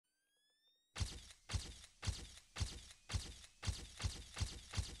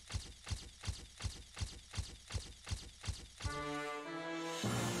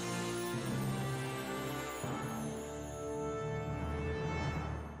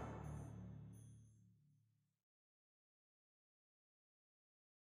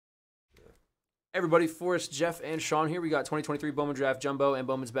Everybody, Forrest, Jeff, and Sean here. We got 2023 Bowman Draft Jumbo and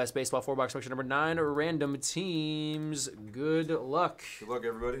Bowman's Best Baseball 4-box section number 9. Random teams. Good luck. Good luck,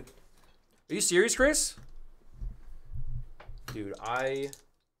 everybody. Are you serious, Chris? Dude, I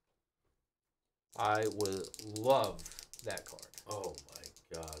would love that card. Oh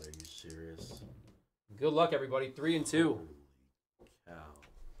my God, are you serious? Good luck, everybody. 3 and 2. Holy cow.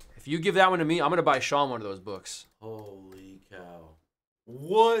 If you give that one to me, I'm gonna buy Sean one of those books. Holy cow.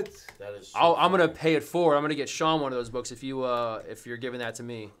 What? That is so I'm gonna pay it forward. I'm gonna get Sean one of those books if you're giving that to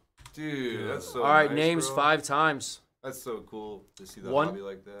me. Dude, that's so All right, nice, names bro. 5 times. That's so cool to see the 1, hobby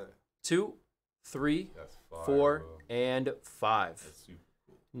like that. 2, 3, That's fire, 4, bro. and 5. That's super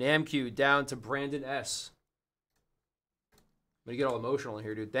cool. Namq down to Brandon S. I'm gonna get all emotional in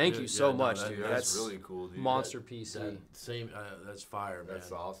here, dude. Thank you so much, dude. Dude, that's really cool, dude. Monster PC. That's fire, man.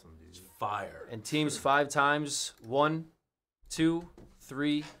 That's awesome, dude. It's fire. And teams 5 times. 1, 2,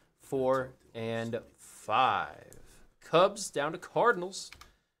 3, 4, and 5. Cubs down to Cardinals.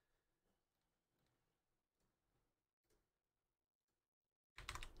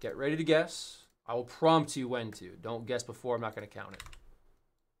 Get ready to guess. I will prompt you when to. Don't guess before. I'm not going to count it.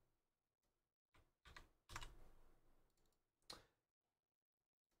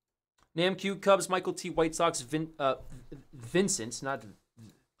 Namq, Cubs, Michael T, White Sox, Vincent,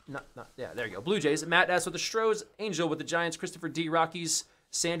 yeah, there you go. Blue Jays, Matt S with the Stros, Angel with the Giants, Christopher D, Rockies,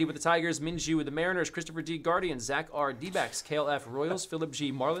 Sandy with the Tigers, Minju with the Mariners, Christopher D, Guardians, Zach R, D-backs, Kale F, Royals, Philip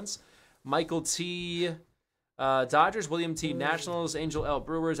G, Marlins, Michael T, Dodgers, William T, Nationals, Angel L,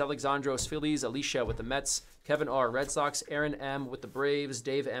 Brewers, Alexandros, Phillies, Alicia with the Mets, Kevin R, Red Sox, Aaron M with the Braves,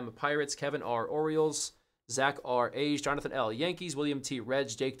 Dave M, Pirates, Kevin R, Orioles, Zach R, A's, Jonathan L, Yankees, William T,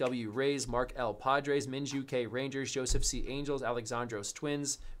 Reds, Jake W, Rays, Mark L, Padres, Minju K, Rangers, Joseph C, Angels, Alexandros,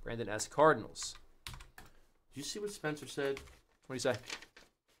 Twins, Brandon S, Cardinals. Do you see what Spencer said? What do you say?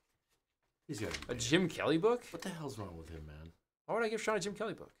 He's got A Jim Kelly book? What the hell's wrong with him, man? Why would I give Sean a Jim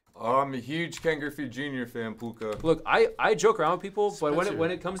Kelly book? Oh, I'm a huge Ken Griffey Jr. fan, Puka. Look, I joke around with people, but Spencer.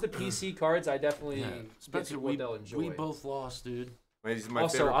 when it comes to PC cards, I definitely Spencer, get what they'll enjoy. we both lost, dude. Man, he's my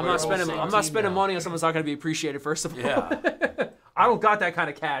Also, favorite I'm player. not spending money on something that's not going to be appreciated. First of all, Yeah. I don't got that kind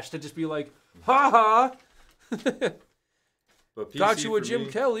of cash to just be like, ha ha. But PC Got you a for Jim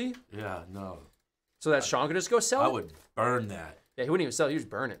me, Kelly. Yeah, no. So that Sean could just go sell it? I would burn that Yeah, he wouldn't even sell it. He would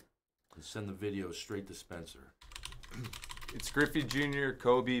just burn it. and send the video straight to Spencer. It's Griffey Jr.,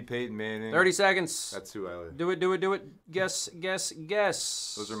 Kobe, Peyton Manning. 30 seconds. That's who I like. Do it. Guess.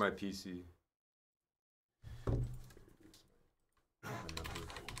 Those are my PC.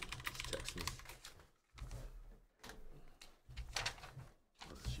 Text me.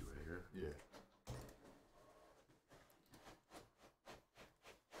 Let's see right here. Yeah.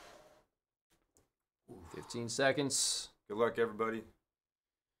 Ooh, 15 seconds. Good luck, everybody.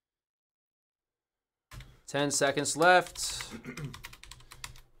 10 seconds left.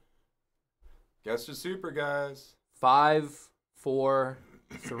 Guess the super, guys. 5, 4,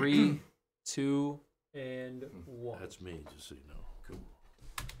 3, 2, and 1. That's me, just so you know. Cool.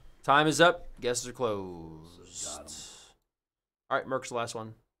 Time is up. Guesses are closed. Got 'em. All right, Merck's the last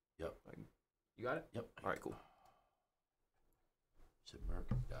one. Yep. You got it? Yep. All right, cool. Said Merc.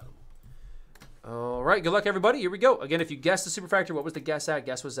 Got him. All right, good luck, everybody. Here we go. Again, if you guessed the Superfractor, what was the guess at?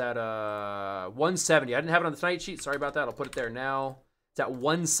 Guess was at 170. I didn't have it on the Tonight sheet. Sorry about that. I'll put it there now. It's at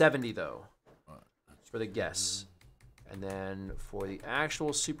 170, though, for the guess. And then for the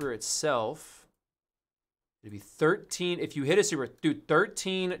actual Super itself, it'd be 13. If you hit a Super, dude,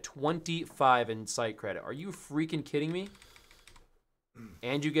 13.25 in site credit. Are you freaking kidding me?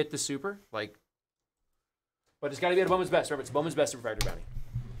 And you get the Super? Like, but it's got to be at a Bowman's Best. Remember, it's Bowman's Best Superfractor bounty.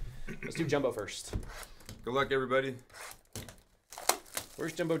 Let's do Jumbo first. Good luck, everybody.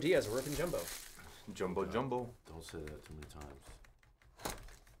 Where's Jumbo Diaz? We're ripping Jumbo. Jumbo. Don't say that too many times.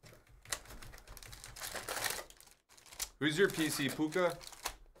 Who's your PC, Puka?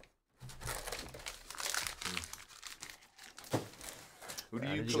 Who do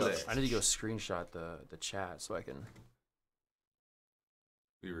you collect? I need to go screenshot the chat so I can.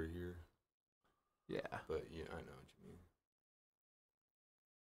 We were here, Yeah. but yeah, I know what you mean.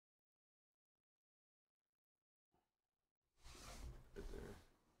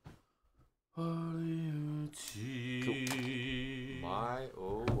 My,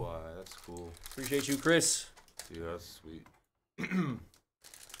 oh, why, that's cool. Appreciate you, Chris. Dude, that's sweet.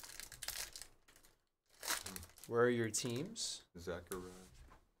 Where are your teams? Zachariah.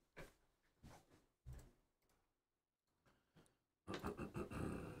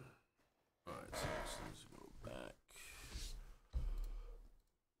 Alright, so let's go back.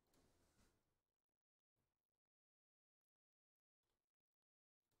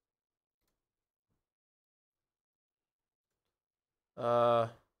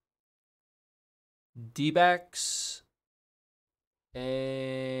 D-backs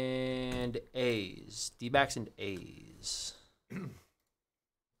and A's. D-backs and A's.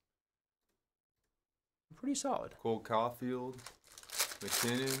 Pretty solid. Cole Caulfield,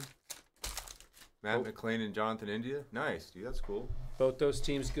 McKinnon, Matt McClain, and Jonathan India. Nice, dude. That's cool. Both those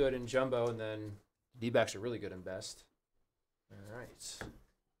teams good in jumbo, and then D-backs are really good in best. All right.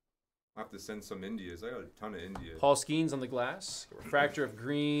 I'll have to send some Indias. I got a ton of India. Paul Skeens on the glass. Refractor of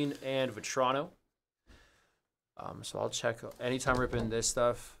Green and Vetrano. So I'll check anytime ripping this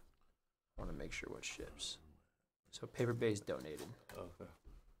stuff. I want to make sure what ships. So paper base donated. Okay.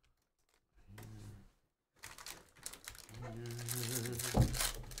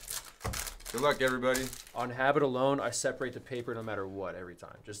 Good luck, everybody. On habit alone, I separate the paper no matter what every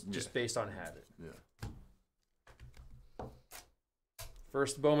time, just based on habit. Yeah.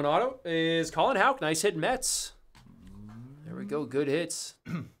 First Bowman auto is Colin Houck. Nice hit, Mets. There we go. Good hits.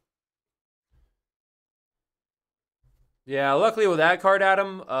 Yeah, luckily with that card,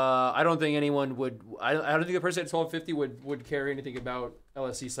 Adam, I don't think anyone would. I don't think the person at 1250 would care anything about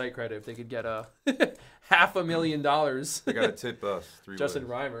LSC site credit if they could get a $500,000. They gotta tip us 3 Justin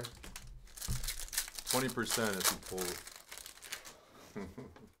ways. Reimer. 20% if you pull.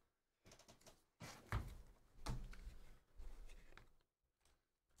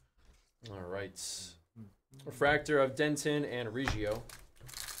 All right. Refractor of Denton and Reggio.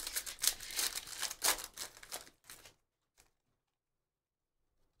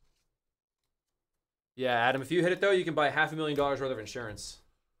 Yeah, Adam, if you hit it, though, you can buy $500,000 worth of insurance.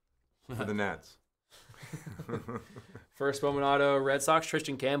 For the Nats. First Bowman auto, Red Sox,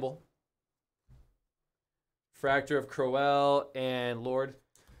 Tristan Campbell. Refractor of Crowell and Lord.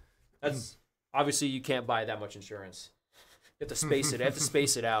 That's obviously you can't buy that much insurance. You have to space it. You have to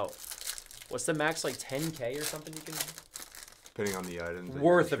space it out. What's the max, like 10K or something you can? Depending on the items.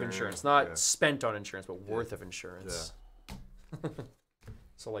 Worth of insurance, not spent on insurance, but worth of insurance. Yeah.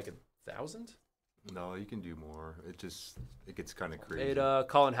 So like 1,000? No, you can do more. It gets kind of crazy.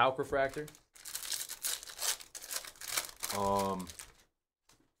 Colin Houck refractor.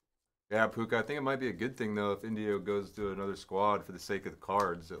 Yeah, Puka, I think it might be a good thing, though, if Indio goes to another squad for the sake of the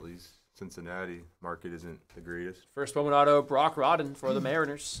cards, at least. Cincinnati market isn't the greatest. First Bowman auto, Brock Rodden for the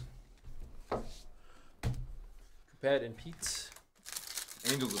Mariners. Coupette and Pete.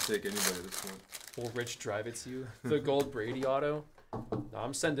 Angels will take anybody at this point. Will Rich drive it to you? The gold Brady auto. No,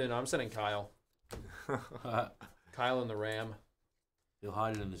 I'm sending Kyle. Kyle and the Ram. He'll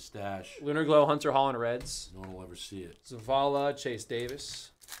hide it in the stash. Lunar Glow, Hunter Holland Reds. No one will ever see it. Zavala, Chase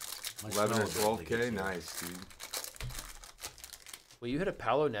Davis. 11 or 12K, nice, dude. Well, you hit a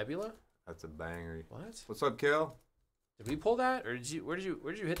Paolo Nebula? That's a banger. What? What's up, Kale? Did we pull that, or did you? Where did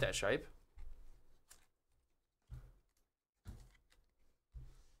you hit that, Shipe?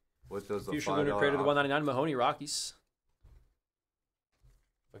 What does the Future Lunar Crater, the 199 Mahoney Rockies.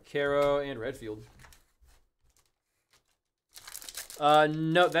 Vaquero and Redfield.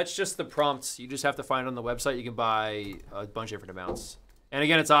 No, that's just the prompts. You just have to find it on the website. You can buy a bunch of different amounts. And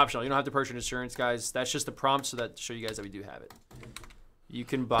again, it's optional. You don't have to purchase insurance, guys. That's just the prompt so that to show you guys that we do have it. You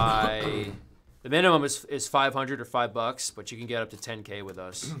can buy, the minimum is 500 or $5, but you can get up to 10K with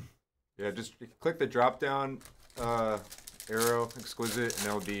us. Yeah, just click the drop down arrow, exquisite, and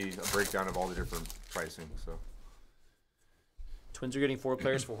there'll be a breakdown of all the different pricing. So Twins are getting 4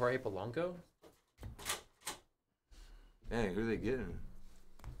 players for Jorge Polanco. dang, who are they getting?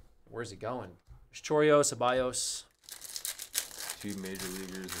 Where's he going? There's Chorio, Ceballos. 2 major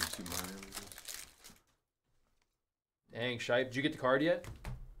leaguers and 2 minor leaguers. Dang, Shipe. Did you get the card yet?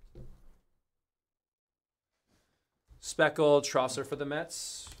 Speckled Trosser for the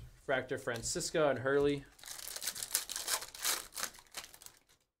Mets. Fractor Francisca and Hurley.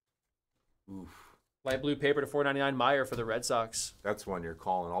 Oof. Light blue paper to 499 Meyer for the Red Sox. That's one you're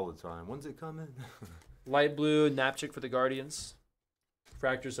calling all the time. When's it coming? Light blue Napchik for the Guardians.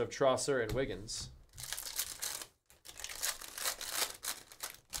 Fractors of Trosser and Wiggins.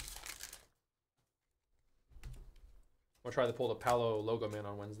 We'll try to pull the Palo logo man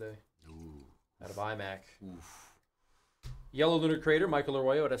on Wednesday. Ooh. Out of iMac. Oof. Yellow Lunar Crater, Michael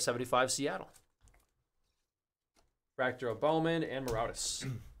Arroyo at F75 Seattle. Fractor of Bowman and Maraudis.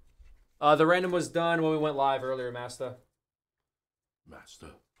 The random was done when we went live earlier, Master. Master.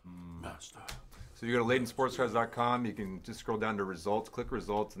 So you go to LaytonSportsCards.com. You can just scroll down to results, click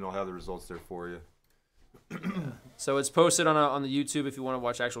results, and they'll have the results there for you. So it's posted on the YouTube if you want to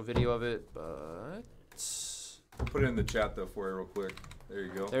watch actual video of it, but Put it in the chat, though, for you real quick. There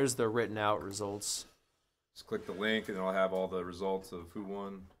you go. there's the written out results. Just click the link, and it'll have all the results of who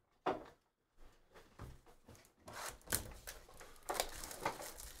won.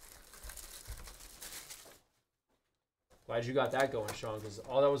 Glad you got that going, Sean, because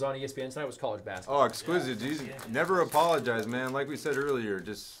all that was on ESPN tonight was college basketball. Oh, exquisite, dude. Never apologize, man. Like we said earlier,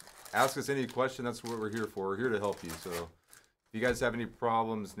 just ask us any question. That's what we're here for. We're here to help you. So if you guys have any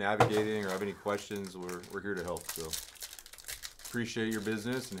problems navigating or have any questions, we're here to help. So appreciate your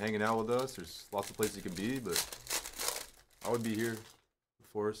business and hanging out with us. There's lots of places you can be, but I would be here with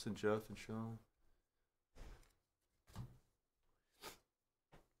Forrest and Jeff and Sean.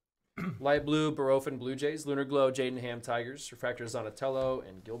 Light blue, Barofin Blue Jays. Lunar Glow, Jaden Ham Tigers. Refractors, Donatello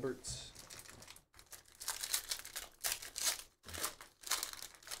and Gilbert.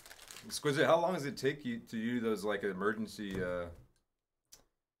 Exquisite, how long does it take you to do those like emergency, I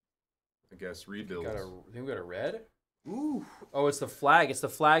guess, rebuilds? I think we got a red. Ooh. Oh, it's the flag. It's the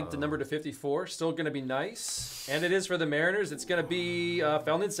flag, the number to 54. Still going to be nice. And it is for the Mariners. It's going to be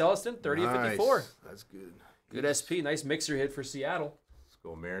Felton Celestin, 30 of 54. That's good. Good SP. Nice mixer hit for Seattle.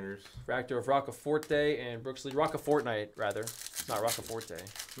 Go Mariners. Fractor of Roccaforte and Brooks Lee. Roccafortnight, rather. Not Roccaforte.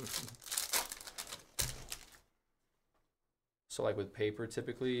 So, like with paper,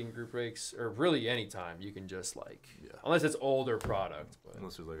 typically in group breaks, or really any time, you can just like, unless it's older product. But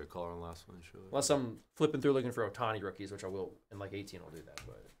Unless there's like a color on the last one. Sure. unless I'm flipping through looking for Ohtani rookies, which I will in like 18, I'll do that.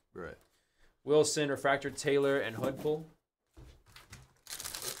 But Right. Wilson, Refractor, Taylor, and Hudpull.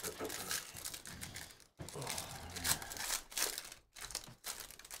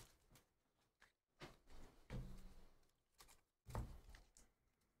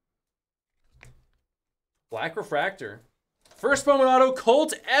 Black Refractor. First Bowman auto,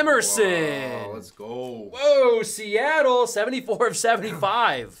 Colt Emerson. Wow, let's go. Whoa, Seattle, 74 of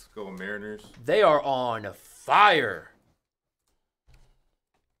 75. Let's go Mariners. They are on fire.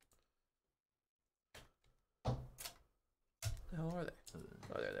 Where the hell are they?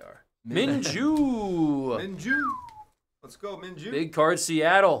 Oh, there they are. Minju. Minju. Let's go, Minju. Big card,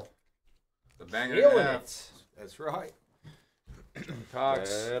 Seattle. The banger Killing and a half. it. That's right.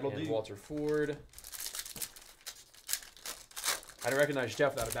 Cox That'll and do. Walter Ford. I didn't recognize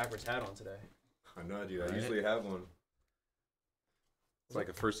Jeff without a backwards hat on today. I know, dude. I usually have one. It's like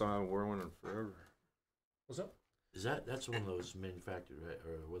the first time I wore one in forever. What's up? That's one of those manufactured, right?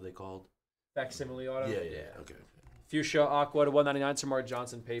 Or what are they called? Facsimile auto? Yeah. Okay. Fuchsia Aqua to 199, Samar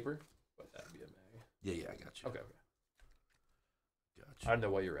Johnson paper. But that'd be a mag. Yeah, I got you. Okay. Got I don't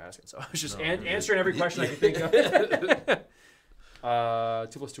know what you were asking, so I was just No, answering every question I could think of.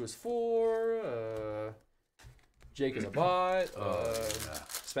 2 + 2 is 4. Jake is a bot. yeah.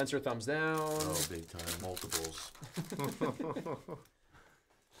 Spencer thumbs down. Oh, big time. Multiples.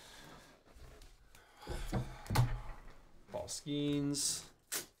 Paul Skeens.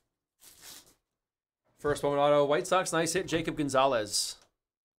 First Bowman auto, White Sox, nice hit. Jacob Gonzalez.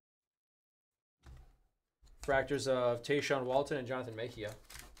 Fractors of Tayshaun Walton and Jonathan Mejia.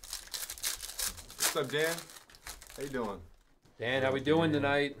 What's up, Dan? How you doing? Dan, how we doing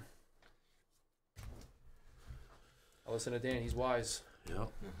tonight? I listen to Dan, he's wise. Yep.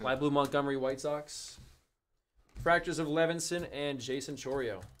 Light Blue Montgomery White Sox. Fractors of Levinson and Jason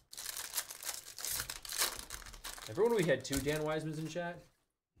Chorio. Remember when we had 2 Dan Wisemans in chat?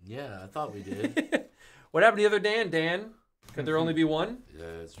 Yeah, I thought we did. What happened to the other Dan? Dan? Could there only be one?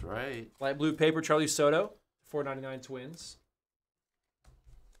 That's right. Light blue paper, Charlie Soto, 499 Twins.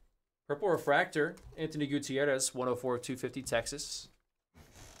 Purple refractor, Anthony Gutierrez, 104 of 250 Texas.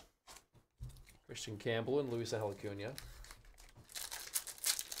 Christian Campbell and Luis Angel Acuna.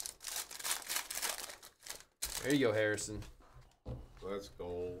 There you go, Harrison. Let's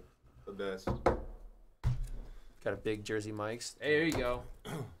go. The best. Got a big Jersey Mike's. Hey, there you go.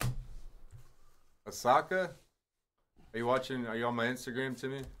 Osaka? Are you watching? Are you on my Instagram,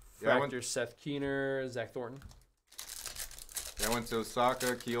 Timmy? Fractor, Seth Keener, Zach Thornton. I went to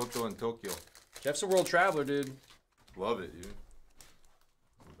Osaka, Kyoto, and Tokyo. Jeff's a world traveler, dude. Love it, dude.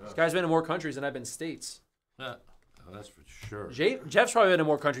 This guy's been in more countries than I've been states. Oh, that's for sure. Jeff's probably been in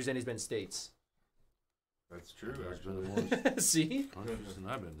more countries than he's been states. That's true, There's actually. been more See? countries than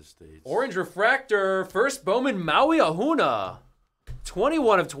I've been to States. Orange refractor, first Bowman Maui Ahuna.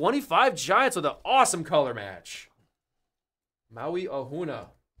 21 of 25 Giants with an awesome color match. Maui Ahuna.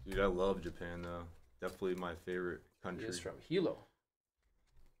 Dude, I love Japan, though. Definitely my favorite He country. is from Hilo.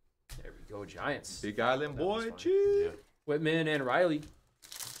 There we go, Giants. Big Island That was boy, fun. cheese. Yeah. Whitman and Riley.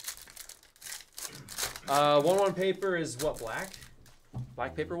 101 paper is what, black?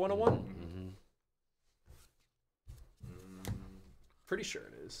 Black paper 101? Mm-hmm. Pretty sure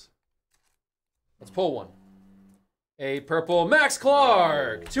it is. Let's pull one. A purple Max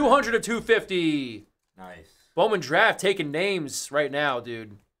Clark. 200 of 250. Nice. Bowman draft taking names right now,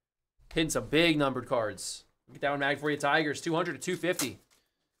 dude. Hitting some big numbered cards. Get that one mag for you, Tigers. 200 to 250.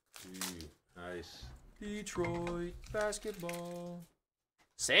 Dude, nice. Detroit basketball.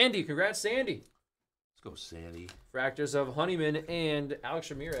 Sandy, congrats, Sandy. Let's go, Sandy. Fractors of Honeyman and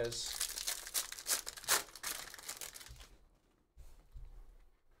Alex Ramirez.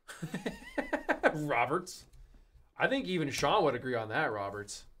 Roberts. I think even Sean would agree on that,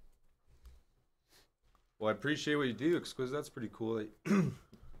 Roberts. Well, I appreciate what you do, because that's pretty cool. That you're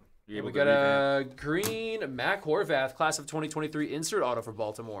We able got to a green Mac Horvath, class of 2023 insert auto for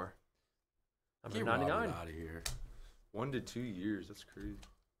Baltimore. Number Get 99. Robert out of here. 1 to 2 years. That's crazy.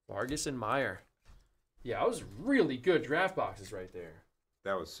 Vargas and Meyer. Yeah, that was really good draft boxes right there.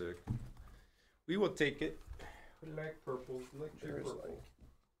 That was sick. We will take it. We like purples. We like true purple.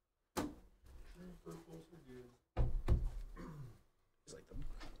 True purples are good. It's like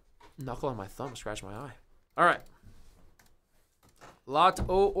the knuckle on my thumb scratched my eye. All right. Lot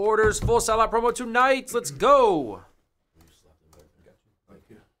O orders, full sellout promo tonight. Let's go.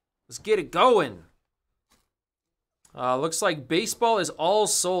 Let's get it going. Looks like baseball is all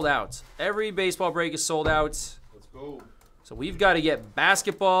sold out. Every baseball break is sold out. Let's go. So we've got to get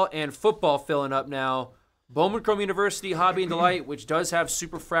basketball and football filling up now. Bowman Chrome University Hobby and Delight, which does have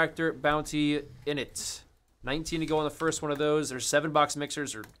Superfractor Bounty in it. 19 to go on the first one of those. Their 7-box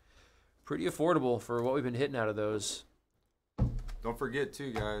mixers are pretty affordable for what we've been hitting out of those. Don't forget,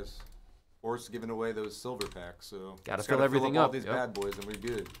 too, guys. Forrest's giving away those silver packs, so Gotta just fill gotta everything all up, these yep. bad boys, and we're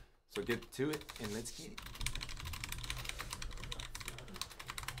good. So get to it, and let's get it.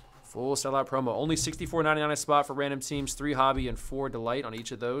 Full sellout promo. Only $64.99 a spot for random teams. 3 Hobby and 4 Delight on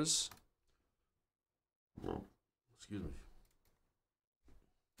each of those. Excuse me.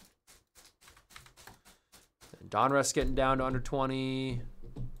 And Donruss getting down to under 20.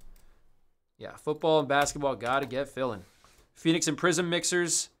 Yeah, football and basketball got to get filling. Phoenix and Prism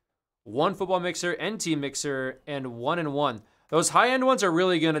mixers. 1 football mixer, NT mixer, and 1-in-1. Those high-end ones are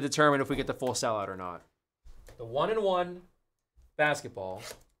really going to determine if we get the full sellout or not. The 1-in-1 basketball,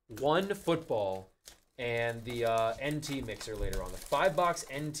 1 football, and the NT mixer later on. The 5-box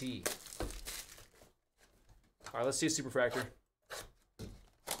NT. All right, let's see a Superfractor.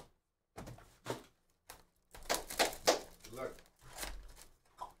 Good luck.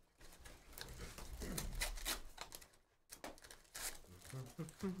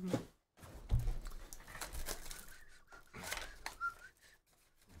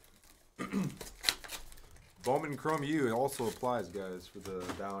 Bowman Chrome U also applies, guys, for the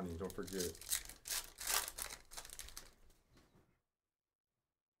bounty. Don't forget.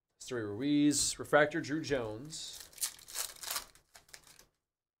 Story Ruiz, Refractor Drew Jones.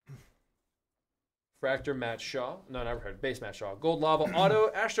 Refractor Matt Shaw. No, not Refractor, base Matt Shaw. Gold Lava Auto,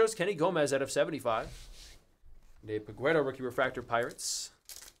 Astros Kenny Gomez out of 75. Dave Paguero, Rookie Refractor Pirates.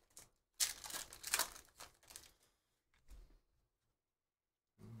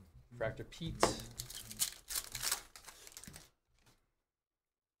 Refractor Pete.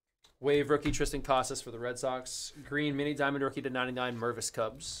 Wave Rookie Tristan Casas for the Red Sox. Green Mini Diamond Rookie to 99 Mervis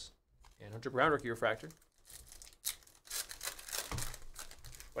Cubs. And Hunter Brown Rookie Refractor.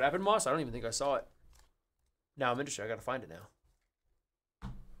 What happened, Moss? I don't even think I saw it. Now I'm interested. I got to find it now. I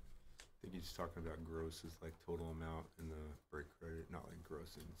think he's talking about gross is like total amount in the break credit, not like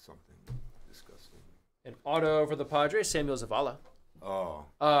gross in something disgusting. An auto for the Padres, Samuel Zavala. Oh.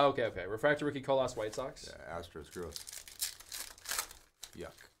 Okay. Refractor Rookie Colas White Sox. Yeah, Astros gross. Yuck.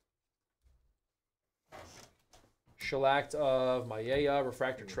 Shellacked of Mayea,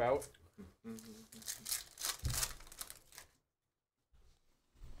 Refractor Trout.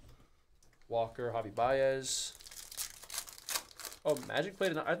 Walker, Javi Baez. Oh, Magic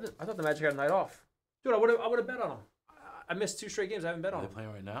played. I thought the Magic had a night off. Dude, I would have bet on them. I missed 2 straight games. I haven't bet on Are they them.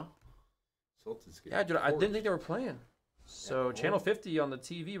 playing right now? Yeah, dude, I didn't think they were playing. So Yeah, Channel 50 on the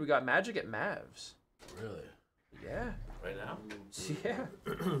TV, we got Magic at Mavs. Really? Yeah. Right now? Yeah. I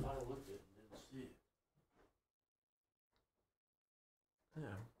looked at it and didn't see it.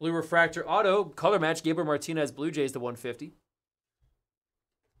 Yeah. Blue Refractor Auto, color match, Gabriel Martinez, Blue Jays to 150.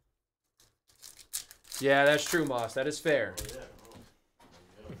 Yeah, that's true, Moss. That is fair. Oh, yeah.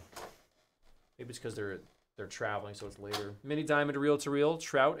 Oh. Maybe it's because they're traveling, so it's later. Mini Diamond Reel to Reel,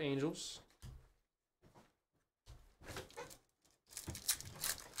 Trout, Angels.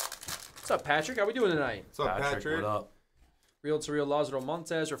 What's up, Patrick? How we doing tonight? What's up, Patrick? What up? Reel to Reel, Lazaro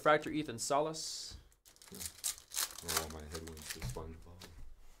Montes, Refractor, Ethan Salas. Oh, my head went to SpongeBob.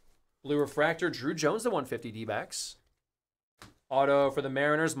 Blue Refractor, Drew Jones, the 150 D-backs. Auto for the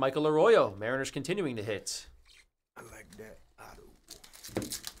Mariners, Michael Arroyo. Mariners continuing to hit. I like that auto.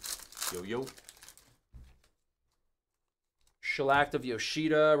 Yo. Shellacked of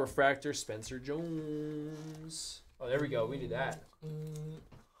Yoshida, Refractor, Spencer Jones. Oh, there we go. We need that.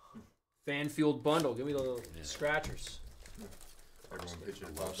 Fan Field Bundle. Give me the little scratchers. Everyone pitching I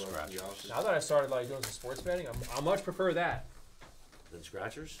 $5 love in the scratchers. office. Now that I started like doing some sports betting, I much prefer that. Then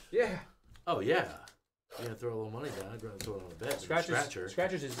scratchers? Yeah. Oh, yeah. You're going to throw a little money down. I'd rather throw it on a bet.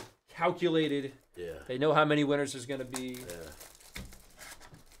 Scratchers is calculated. Yeah. They know how many winners there's going to be. Yeah.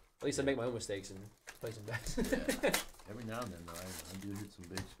 At least I make my own mistakes and play some bets. Every now and then, though, I do hit some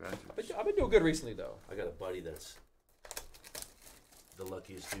big scratchers. I've been doing good recently, though. I got a buddy that's the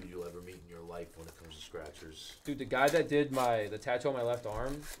luckiest dude you'll ever meet in your life when it comes to scratchers. Dude, the guy that did the tattoo on my left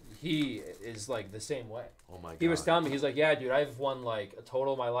arm, he is like the same way. Oh my god. He was telling me, he's like, yeah, dude, I've won like a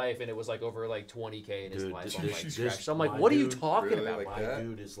total of my life, and it was like over like 20K in his Dude, life. this- on like this- scratches. I'm my like, what are you dude talking really about? like My that?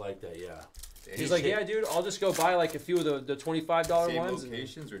 dude is like that, yeah. He's like, yeah, dude, I'll just go buy like a few of the $25 Same ones. And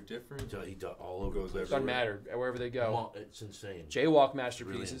locations or different? He does all over the Goes place. doesn't matter wherever they go. It's insane. Jaywalk Really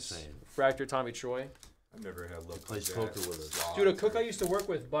masterpieces. insane. Refractor Tommy Troy. I've never had luck plays like poker that. with us. Slots Dude, a cook or- I used to work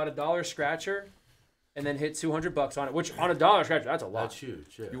with bought $1 scratcher and then hit $200 on it, which on $1 scratcher, that's a lot. That's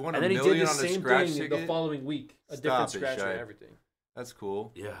huge, yeah. You won And a then he did million the on a same scratch thing ticket? the following week. A Stop different it, scratcher Shai. and everything. That's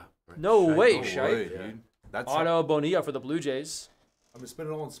cool. Yeah. Right. No Shite. way, No Shai. way, Yeah. dude. That's Otto Bonilla for the Blue Jays. I'm gonna spend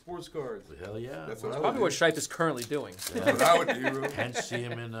it all on sports cards. Hell yeah. That's what I would Probably do. what Shipe is currently doing. That's what I would do, bro. Hence, see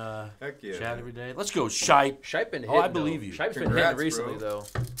him in Heck yeah. chat man. every day. Let's go, Shipe. Shipe been Oh, hitting. I believe though. you. Shipe's been Congrats, hitting recently, bro. though.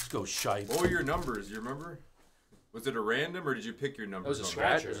 Let's go, Shipe. What were your numbers? You remember? Was it a random or did you pick your That numbers? was a on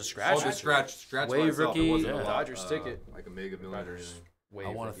scratch. Scratcher. It was a that? scratch. Oh, the scratch by Wave itself. It rookie, wasn't a yeah. lot, Dodgers ticket. like a mega million or Dodgers. anything. Wave I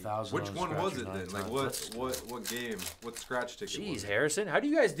won rookie. 1,000. Which on one was it Scratcher then? 9 Like times. what game? What scratch ticket Jeez, was it? Harrison, how do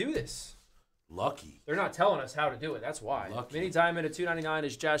you guys do this? Lucky. They're not telling us how to do it. That's why. Lucky. Mini time into 299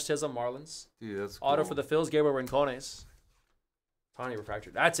 is Josh Tislam Marlins. Dude, that's cool. Auto for the Phils, Gabriel Rincones. Tiny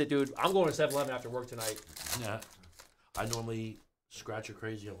refractor. That's it, dude. I'm going to 7-Eleven after work tonight. Yeah. I normally scratcher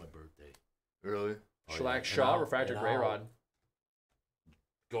crazy on my birthday. Really? Oh, Shellac And Shaw, I'll- refractor and gray I'll rod.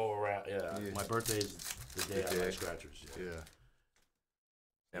 Go around. Yeah. Yeah. My birthday is the day I The buy day. scratchers. Yeah. Yeah.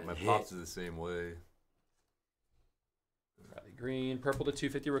 And my And pops hit. is the same way. Riley Green, purple to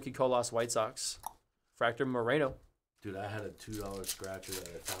 250 rookie Colas White Sox. Refractor Moreno. Dude, I had a $2 scratcher that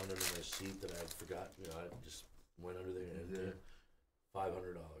I found under my seat that I had forgotten. You know, I just went under there and did $500 on it.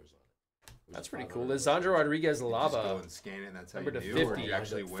 It was That's a pretty $500 cool. Lisandro Rodriguez Did you just go Lava. and scan it and that's how Number you to knew? Or 50. did you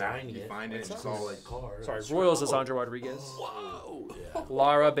actually Ended up went, finding you it. find it and It's saw not- like, Card. Sorry, I was Royals like, Lisandro Rodriguez. Whoa. Yeah.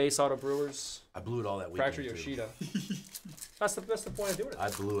 Lara, base auto Brewers. I blew it all that weekend. Refractor too. Yoshida. That's the point of doing it. I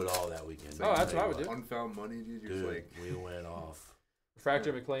blew it all that weekend. Oh, that's what I would do. unfound money, dude? You're Dude, just like, we went off.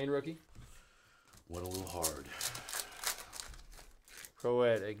 Refractor McLean rookie. Went a little hard. Pro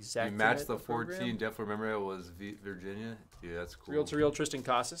at exact. you matched the 14. Definitely remember it was Virginia. Dude, that's cool. Real to real Tristan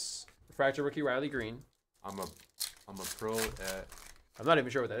Casas. Refractor rookie Riley Green. I'm a pro at. I'm not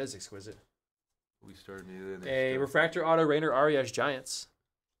even sure what that is. Exquisite. We started neither. A refractor auto Rainer Arias Giants.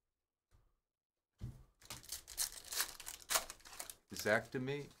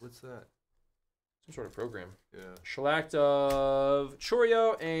 Exactimate? What's that? Some sort of program. Yeah. Shellacked of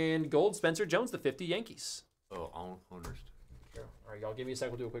Chorio and Gold Spencer Jones, the 50 Yankees. Oh, I don't understand. Sure. All right, y'all give me a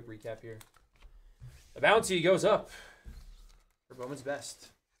second. We'll do a quick recap here. The bounty goes up for Bowman's best.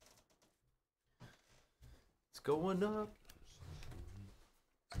 It's going up.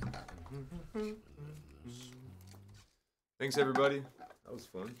 Thanks, everybody. That was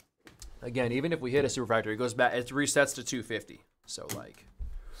fun. Again, even if we hit a super factor, it goes back. It resets to 250. So like,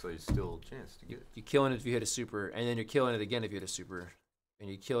 So you still a chance to get it. you're killing it if you hit a super, and then you're killing it again if you hit a super, and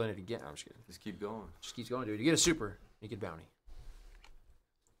you're killing it again. I'm just kidding. Just keep going. Just keeps going, dude. You get a super, you get bounty.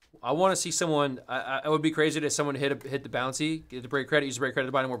 I want to see someone. I would be crazy to someone hit the bouncy, get the break credit, use the break credit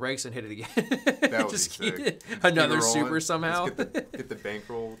to buy no more breaks, and hit it again. That would just be keep sick. it- Just keep another it rolling. super somehow. Just get the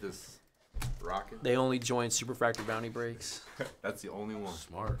bankroll, just rock it. They only join super fractor bounty breaks. That's the only one.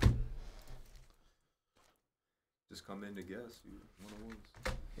 Smart. Just come in to guess, dude. One of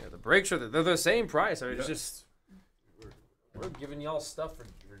ones. Yeah, the breaks are they're the same price. I mean, it's Yeah. just we're giving y'all stuff for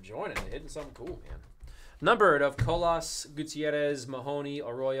joining and hitting something cool, man. Numbered of Colas, Gutierrez, Mahoney,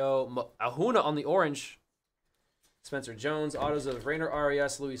 Arroyo, Ahuna on the orange. Spencer Jones, autos of Rainer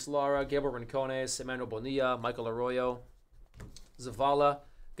Arias, Luis Lara, Gabriel Rincones, Emmanuel Bonilla, Michael Arroyo, Zavala,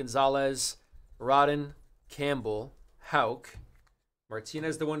 Gonzalez, Rodden, Campbell, Hauk,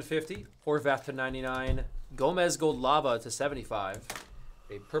 Martinez to 150, Horvath to 99, Gomez Gold Lava to 75,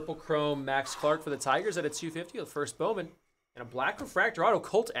 a purple chrome Max Clark for the Tigers at a 250, the first Bowman, and a black refractor auto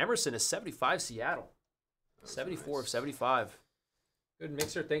Colt Emerson is 75 Seattle. 74 nice. of 75. Good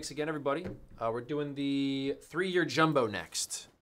mixer. Thanks again, everybody. We're doing the 3-year jumbo next.